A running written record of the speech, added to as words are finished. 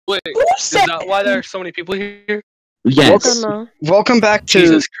Wait, is that why there are so many people here? Yes. Welcome back to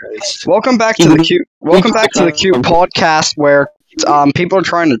Jesus Christ. Welcome back to the Cute Podcast, where people are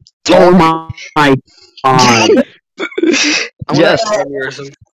trying to Oh talk. my god. Yes,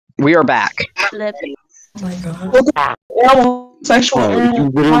 we are back. Oh my god. You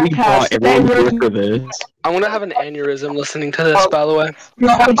literally brought everyone here for this. I'm gonna have an aneurysm listening to this, by the way.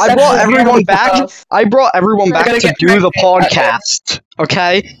 I brought everyone back. I brought everyone back to do the podcast.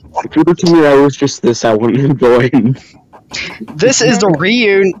 Okay. If you were to me, I was just this. I wouldn't join. This is the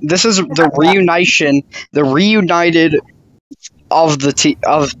reunition, the reunited of the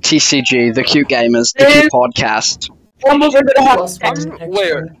TCG, the Cute Gamers, the Cute Podcast.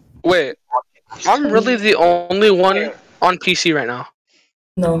 Wait. I'm really the only one on PC right now.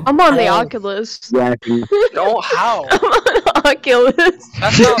 No. I'm on the Oculus. Yeah. No, how? I'm on Oculus.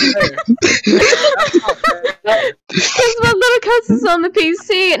 That's not fair. That's not fair. Because my little cousin's on the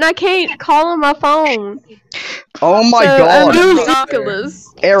PC and I can't call on my phone. Oh my I'm god. on the Oculus.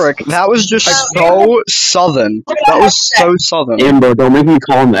 Eric, that was just so southern. That was so southern. Amber, don't make me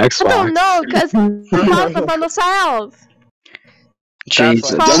call him the Xbox. I don't know, because I'm from the South.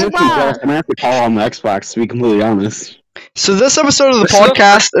 Jesus. Don't make me jealous. I'm gonna have to call on the Xbox, to be completely honest. So this episode of the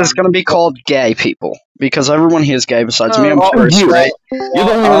podcast is going to be called Gay People, because everyone here is gay besides me. I'm very straight. You're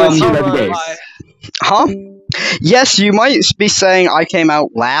the only one here that's gay. Huh? Yes, you might be saying I came out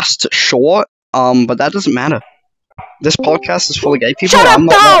last short, but that doesn't matter. This podcast is full of gay people. Shut up, I'm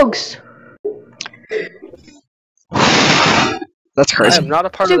not dogs! That's I crazy. am not a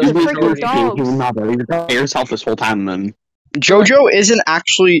part of Stupid this. freaking dogs. You're not there. You're talking to yourself this whole time, then. Jojo isn't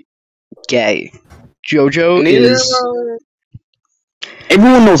actually gay. Jojo is...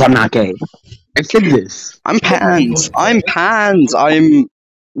 Everyone knows I'm not gay. I said this. I'm pans. I'm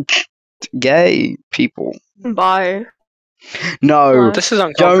gay people. Bye. No, This is don't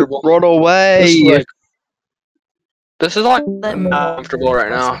uncomfortable. run away. This is like uncomfortable right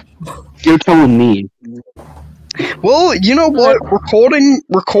now. You're telling me. Well, you know what?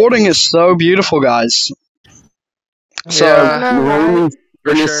 Recording is so beautiful, guys. So, Yeah.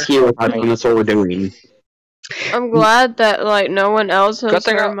 We're just here. That's what we're doing. I'm glad that no one else has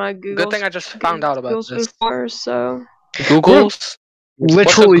heard my Google. Good thing I just found out about this. Before, so Googles?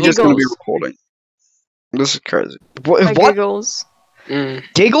 literally just gonna be Googles? recording. This is crazy. my What? giggles.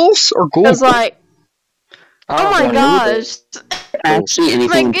 Giggles or Google? It's like, oh my gosh, Actually,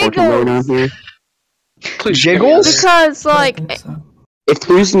 anything important going on here? Please Jiggles? because If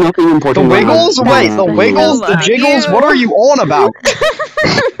there's nothing The important Wiggles? going on, Wait, the Wiggles? The Love Jiggles? you. What are you on about?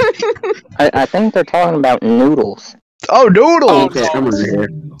 I think they're talking about noodles. Oh, Noodle! Okay, I'm over here.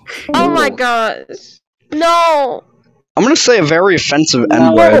 oh my gosh, no. I'm gonna say a very offensive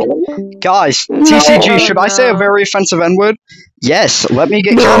N-word. Guys, TCG, should I say a very offensive N-word? Yes, let me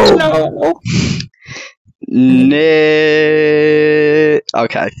get canceled.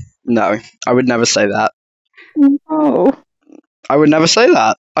 Okay, no. I would never say that. No. I would never say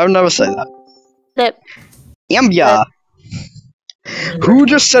that. I would never say that. Blip. Ambia! Who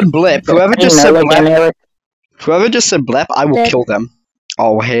just said blip? Whoever just said blip, whoever just said blip, I will kill them.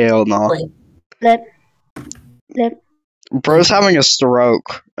 Oh, hell no. Blip. Blip. Bro's having a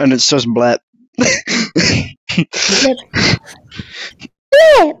stroke, and it's just blip. Blip.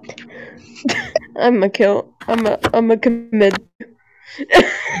 I'm a commit. I'm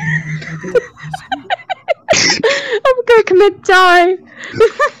gonna commit die.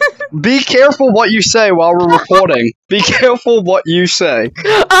 Be careful what you say while we're recording. Be careful what you say.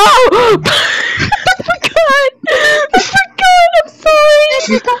 Oh! I forgot! I'm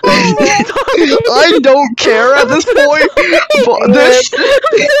sorry! I don't care at this point, but this...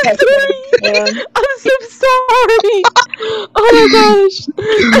 I'm so sorry! Oh my gosh!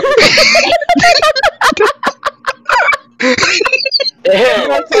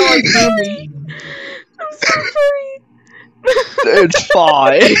 I'm so sorry! It's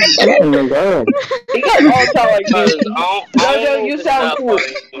fine. Oh my god. You guys all sound like me. Jojo, you sound cool.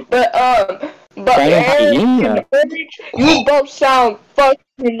 But Aaron, you both sound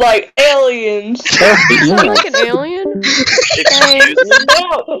fucking like aliens. Fucking alien?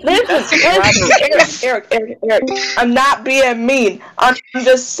 No, listen, Eric. I'm not being mean. I'm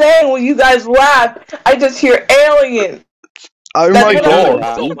just saying when you guys laugh, I just hear alien. Oh my god.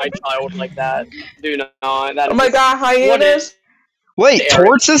 Don't my child like that. Do not. Oh my god, hyenas. Wait,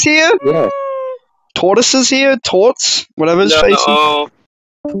 Torts is here? Yeah. Tortoise is here? Torts? Whatever his face is.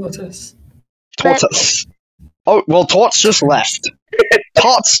 Tortoise. Tortoise. Oh, well, Torts just left.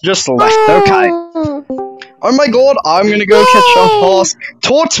 Torts just left, okay. Oh my god, I'm gonna go catch a horse.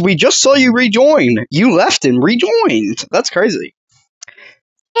 Torts, we just saw you rejoin. You left and rejoined. That's crazy.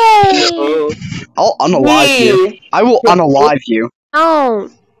 I'll unalive you. Me. I will unalive you. No.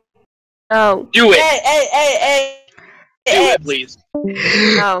 No. Do it. Hey. Do it, please.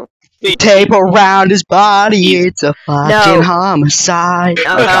 No. Tape around his body, it's a fucking No. homicide.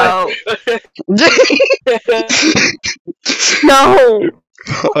 No. Okay. No.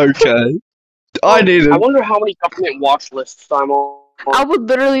 Okay. I need I it. wonder how many government watch lists I'm on. I would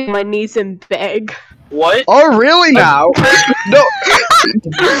literally on my knees and beg. What? Oh, really now? No.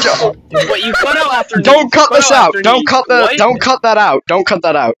 Wait, you cut out after Don't knees. cut You this out. after Don't knees. cut that. What? Don't cut that out. Don't cut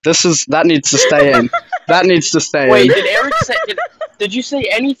that out. That needs to stay in. That needs to stay Wait, in. did Eric say? Did you say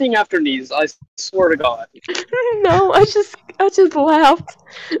anything after knees? I swear to God. No, I just laughed.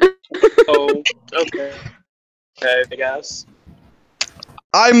 Oh, okay. Okay, I guess.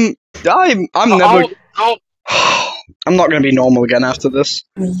 I'm never. I'll I'm not gonna be normal again after this.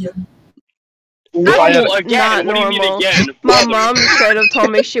 normal again. Not What do you mean normal. again? My mom straight up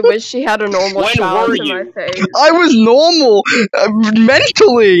told me she wished she had a normal When child were to my you? face. I was normal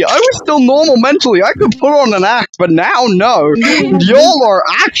mentally. I was still normal mentally. I could put on an act, but now no. Y'all are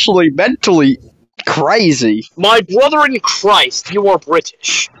actually mentally crazy. My brother in Christ, you are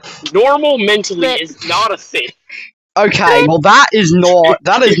British. Normal mentally is not a thing. Okay, well that is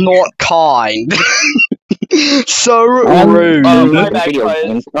not kind. So rude. My bad,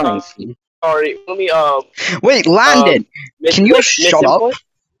 guys. Sorry, let me Wait, Landon, can you shut up?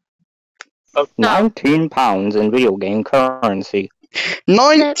 £19 in video game currency.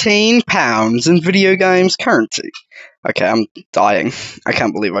 £19 in video games currency. Okay, I'm dying. I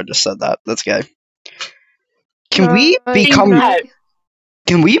can't believe I just said that. Let's go. Can we become?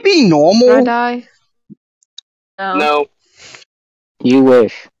 Can we be Can I normal? die? No. No. You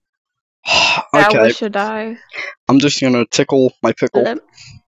wish. I Okay, wish to die. I'm just gonna tickle my pickle. Blip.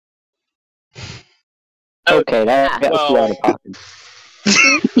 Okay, that's well. out of pocket.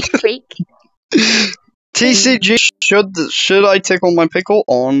 Freak. TCG, should I tickle my pickle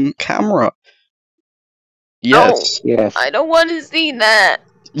on camera? Yes. Yes. I don't want to see that.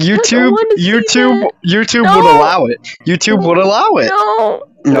 YouTube wanna see YouTube No. would allow it. YouTube would allow it. No.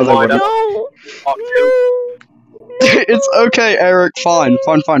 No, they Why wouldn't. No. It's okay, Eric. Fine.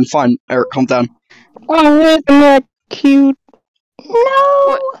 Eric, calm down. Oh, isn't that cute?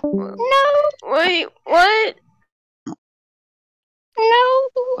 No. No. Wait, what?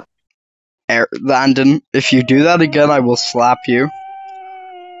 No. Landon, if you do that again, I will slap you.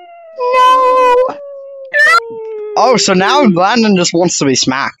 No. Oh, so now Landon just wants to be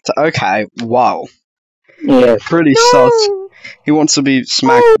smacked. Okay, wow. Yes. Pretty sus. He wants to be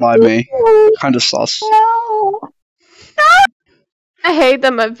smacked by me. Kinda sus. No. I hate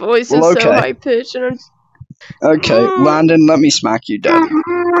that my voice is Well, so okay. high pitched and Okay, Landon, let me smack you, Daddy.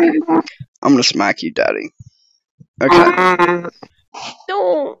 I'm gonna smack you, Daddy. Okay.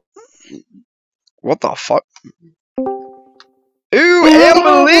 no. What the fuck? Ooh,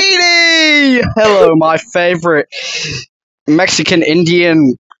 Emily! Hello, my favorite Mexican,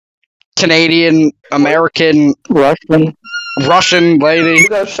 Indian, Canadian, American, Russian lady.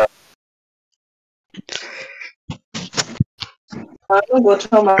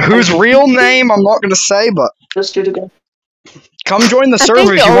 Whose real name I'm not gonna say, but Let's do it again. come join the I server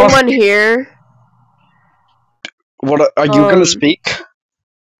think if the you only want. one here. What are you gonna speak?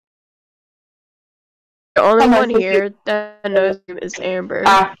 The only Come on, one thank here that knows him is Amber.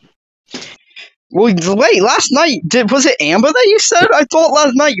 Well, wait. Last night, was it Amber that you said? I thought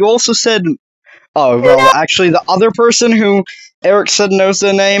last night you also said. Oh well, actually, the other person who Eric said knows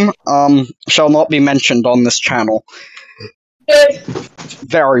their name shall not be mentioned on this channel.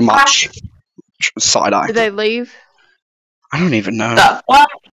 Very much. Side eye. Did they leave? I don't even know. What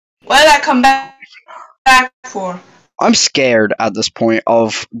did I come back for? I'm scared at this point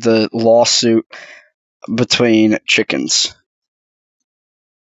of the lawsuit between chickens.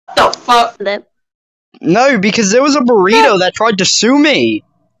 What the fuck? Blip. No, because there was a burrito that tried to sue me.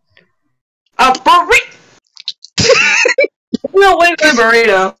 A burrito? No, wait for a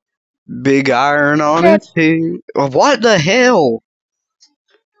burrito. Big iron on its head. What the hell?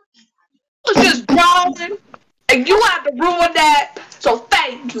 It's just drawing, and you have to ruin that. So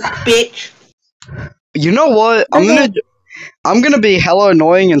thank you, bitch. You know what? I'm gonna be hella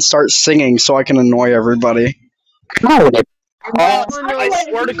annoying and start singing so I can annoy everybody. I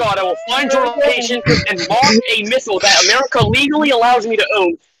swear to God, I will find your location and launch a missile that America legally allows me to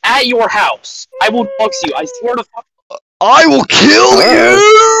own at your house. I will box you. I swear to fuck. I will kill you!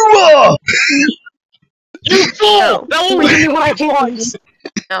 You fool! That will leave me what I want.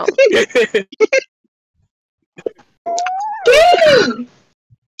 No.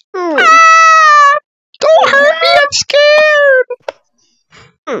 Don't hurt me, I'm scared!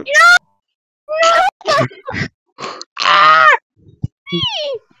 Ah!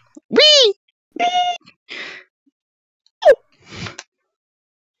 Wee!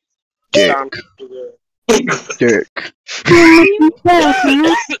 Dick. Dick.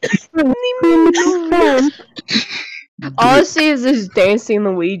 All I see is this dancing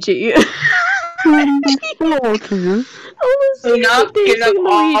Luigi. Enough, I'm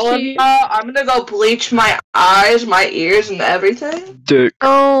gonna go bleach my eyes, my ears, and everything. Dick.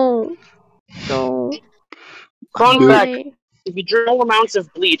 Oh. No. Fun Dick. fact, if you drink small amounts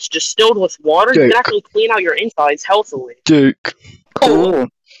of bleach distilled with water, you Dick. can actually clean out your insides healthily. Dick. Cool.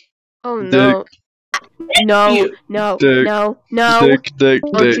 Oh no. No, You. no, Dick. no, no. Dick. Dick.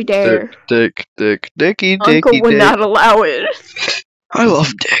 Don't you Dick. dare. Dick. Dick. Dicky. Uncle Dicky. would Dick. not allow it. I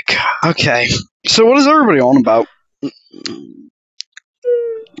love Dick. Okay. So what is everybody on about? Dick.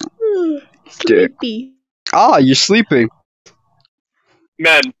 Sleepy. Ah, you're sleepy.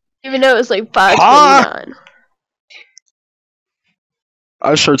 Men. Even though it's like 5:29.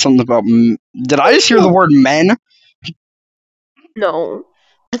 I just heard something about. Did I just hear the word men? No.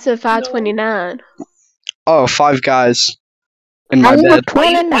 I said 5:29. Oh, 5 guys in my bed.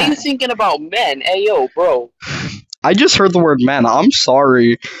 Why are you thinking about men? Hey, yo, bro. I just heard the word men. I'm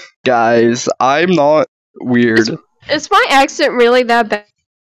sorry, guys. I'm not weird. Is my accent really that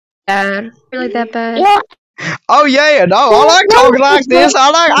bad? Really that bad? Yeah. Oh yeah, no, I like talking like this.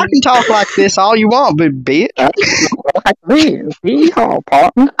 I can talk like this all you want, but bitch. Yeehaw,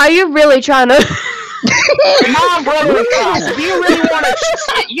 partner. Are you really trying to? Come on, brother in class. If you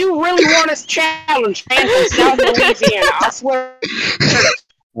really want to challenge man from South Louisiana, I swear.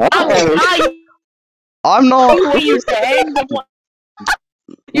 I'm not. You say,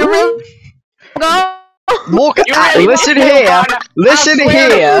 You really go? Look, you really listen want to, here. Donna. Listen I swear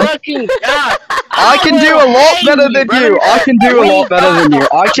to here. fucking God. I can do a lot better than you. I can do a lot better than you.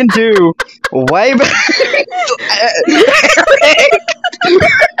 I can do way better.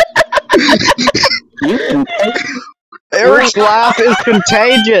 Eric's laugh is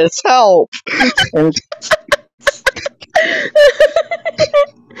contagious. Help.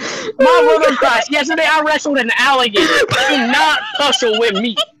 My brother Christ, yesterday I wrestled an alligator. Do not tussle with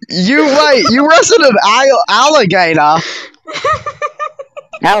me. You wrestled an alligator.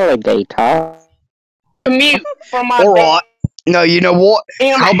 Alligator. Mute for my Alright. No, you know what?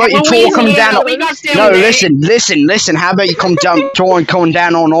 How about you try coming down? No, listen. How about you come down, try and come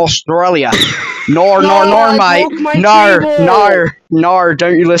down on Australia? No, mate. No,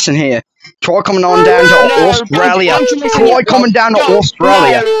 don't you listen here. Try coming on down to Australia. Try coming down to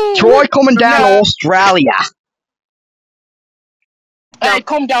Australia. Try coming down to Australia. Hey,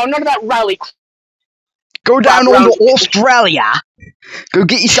 calm down. None of that rally. Go down onto Australia. Go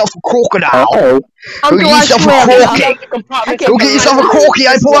get yourself a crocodile. Oh. Go get yourself a croaky. Go get yourself a croaky.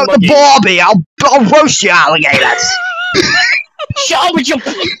 I pull out the Barbie. I'll roast you, alligators. Shut up with your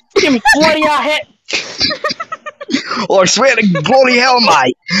fucking bloody head. Oh, I swear to bloody hell,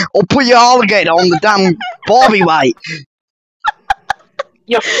 mate. I'll put your alligator on the damn Barbie, mate.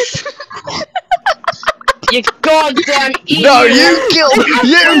 You goddamn idiot. No, you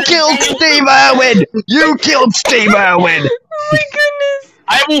killed Steve Irwin. You killed Steve Irwin. Oh my goodness.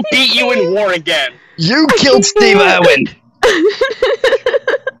 I will beat you in war again. You killed Steve Irwin.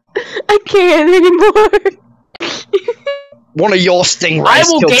 I can't anymore. One of your stingrays I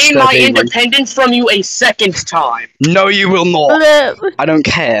will killed gain Steve my Irwin. independence from you a second time. No, you will not. I don't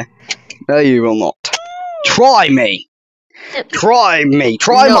care. No, you will not. Try me. Try me.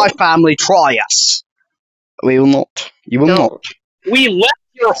 Try No. my family. Try us. We will not. You will not. We left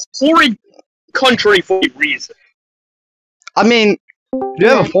your horrid country for a reason. I mean, you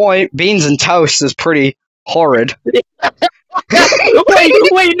have a point. Beans and toast is pretty horrid. wait,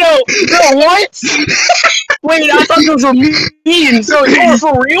 no, what? Wait, I thought those were mean. So you're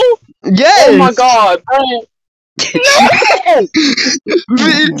for real? Yes. Oh my god, bro.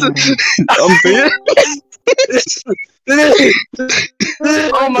 Beans. I'm being.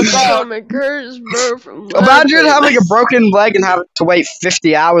 Oh my god. My curse, bro, from Imagine having a broken leg and having to wait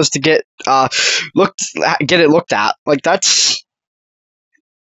 50 hours to get it looked at. Like, that's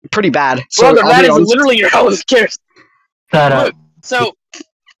pretty bad. So, Brother, I'll that be is honest. literally your healthcare. Shut up. So,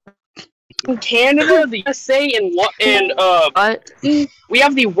 in Canada, the USA, and What? we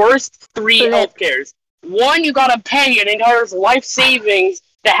have the worst 3 healthcares. One, you gotta pay an entire life savings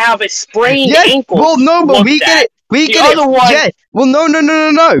to have a sprained ankle. Well, no, but looked we get at. it. We The get other it. one- Yeah. Well,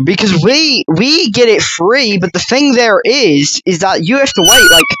 no, because we get it free. But the thing there is that you have to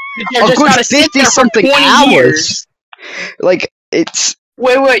wait like You a just good gotta sit there for 50-something 20 hours. years. Like, it's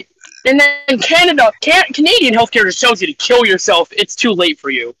Wait. And then Canada, Canadian healthcare just tells you to kill yourself. It's too late for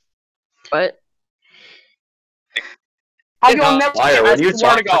you. What? How you'll never Liar, what are you I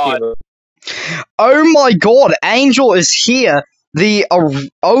swear to talking God. about? Oh my god, Angel is here. The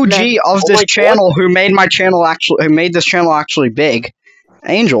OG of this my channel who made this channel actually big.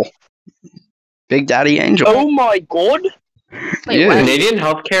 Angel. Big Daddy Angel. Oh my God. Wait, Yeah. what? Canadian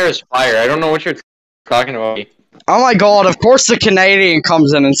healthcare is fire. I don't know what you're talking about. Oh my god, of course the Canadian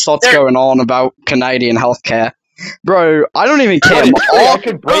comes in and starts going on about Canadian healthcare. Bro, I don't even care. I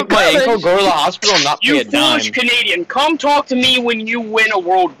could break my ankle, go to the hospital, and not pay You a dime. foolish Canadian, come talk to me when you win a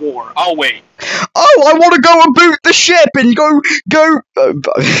world war. I'll wait. Oh, I want to go and boot the ship and go.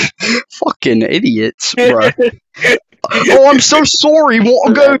 Fucking idiots, bro. Oh, I'm so sorry.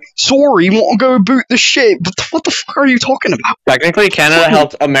 Want to go boot the ship. But what the fuck are you talking about? Technically, Canada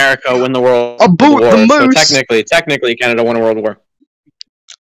helped America win the world boot war. the moose. So technically, Canada won a world war.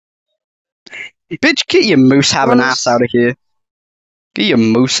 Bitch, get your moose having ass out of here. Get your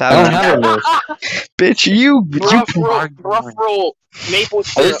moose I having don't ass. have a moose. Bitch, you. Rough roll, maple At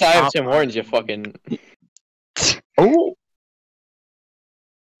syrup. least I have Tim Hortons, you fucking. Oh.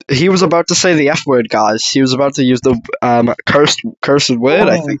 He was about to say the F word, guys. He was about to use the cursed word,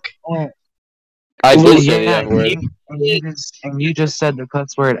 I think. I Well, did say the F word. And you just said the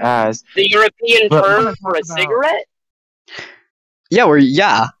cuss word as. The European But term what for a about- cigarette?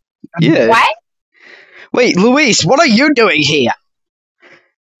 Yeah. What? Wait, Luis, what are you doing here?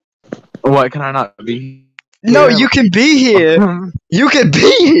 What, can I not be? No, Yeah. you can be here. You can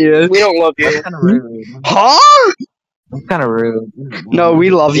be here. We don't love That's you. kind of rude. Huh? That's kind of rude. No, we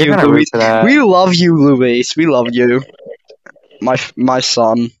love You're you, kinda rude Luis. for that. We love you, Luis. We love you. My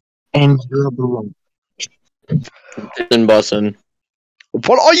son. And you're a blue. And bussin'.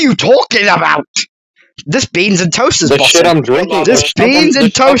 What are you talking about? This beans and toast is The shit bussin'. I'm drinking. This beans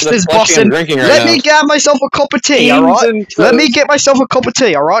and toast is bussin'. Let me get myself a cup of tea, alright? Let me get myself a cup of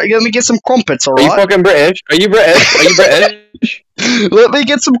tea, alright? Let me get some crumpets, Are you alright? fucking British? Are you British? Are you British? Let me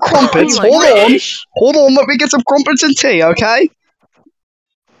get some crumpets. Oh my Hold on, let me get some crumpets and tea, okay?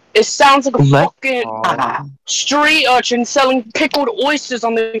 It sounds like a Let- fucking street urchin selling pickled oysters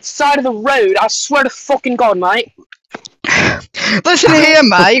on the side of the road. I swear to fucking God, mate. Listen here,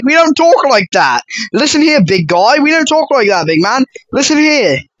 mate. We don't talk like that. Listen here, big guy. We don't talk like that, big man. Listen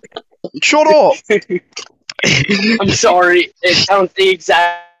here. Shut up. I'm sorry. It sounds the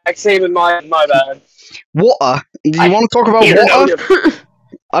exact same in my bad. Water. Do you want to talk about Here, no, water?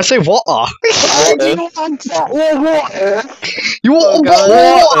 I say water. You want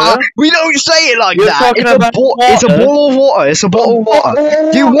water? We don't say it like You're that. talking about It's a water. bottle of water. It's a bottle of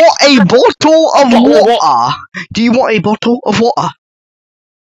water. Do you want a bottle of water? Do you want a bottle of water?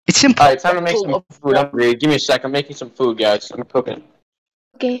 It's simple. Alright, time to make some food. I'm hungry. Give me a sec. I'm making some food, guys. I'm cooking.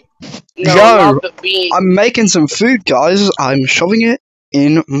 Okay. No, Yo, not the bean. I'm making some food, guys. I'm shoving it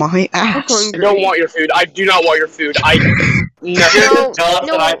in my ass. I don't want your food. I do not want your food. I No, Tell us that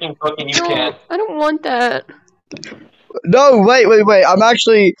no, I can cook and you no, can't. I don't want that. No, wait.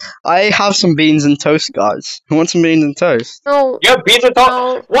 I have some beans and toast, guys. Who wants some beans and toast? No. You have beans and toast?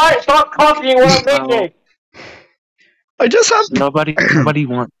 No. Why? Stop copying what I'm making! I just have Nobody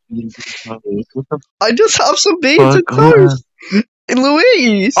wants beans and toast. I just have some beans and Fuck off. toast.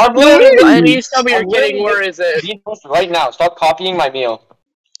 Louise! I'm literally Louise! Please tell me you're I'm kidding. literally Where is it? beans and toast right now. Stop copying my meal.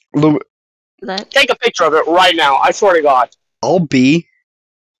 Let. Take a picture of it right now. I swear to God. I'll be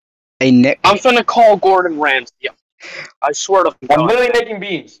a Nick. I'm finna call Gordon Ramsay. I swear to I'm God. literally making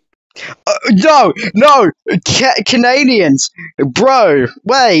beans. No! Canadians! Bro!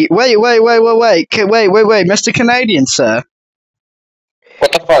 Wait, Mr. Canadian, sir.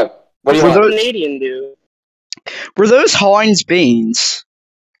 What the fuck? What do you For want? those- Canadian dude. Were those Heinz beans?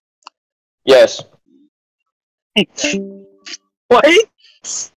 Yes. What?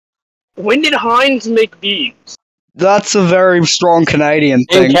 When did Heinz make beans? That's a very strong Canadian In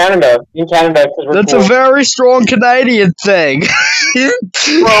thing. Canada. In Canada, because we're That's cool. a very strong Canadian thing.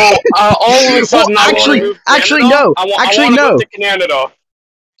 Bro, all of a sudden I want to move to actually, Canada. no. I want Actually, to no. move to Canada.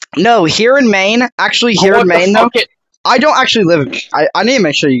 No, here in Maine, though, I don't actually live. I need to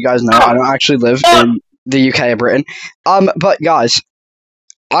make sure you guys know I don't actually live in the UK or Britain. But guys,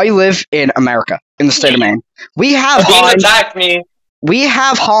 I live in America, in the state of Maine. We have Beans Heinz. attacked me. We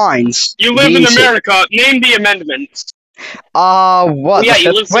have Heinz. You live in beans. America. Name the amendments. What? Yeah, the you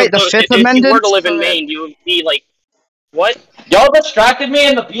fifth, live so wait, the close. Fifth If you Amendment. were to live in Maine, you would be like, what? Y'all distracted me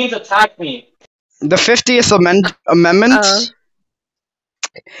and the beans attacked me. The 50th Amendment.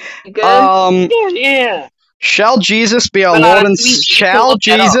 You good? Yeah. Shall Jesus be our Banana Lord and sweet, you can shall look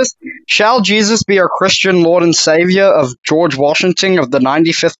that up. Shall Jesus be our Christian Lord and Savior of George Washington, of the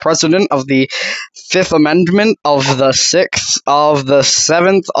 95th President, of the 5th Amendment, of the 6th, of the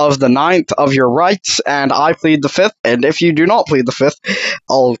 7th, of the 9th, of your rights, and I plead the 5th, and if you do not plead the 5th,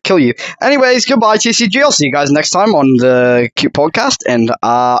 I'll kill you. Anyways, goodbye, TCG. I'll see you guys next time on the Cute Podcast, and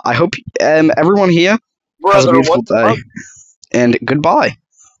I hope everyone here has a Brother, beautiful what the day. fuck? And goodbye.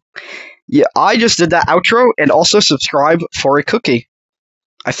 Yeah, I just did that outro, and also subscribe for a cookie.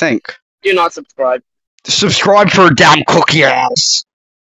 I think. Do not subscribe. Subscribe for a damn cookie ass.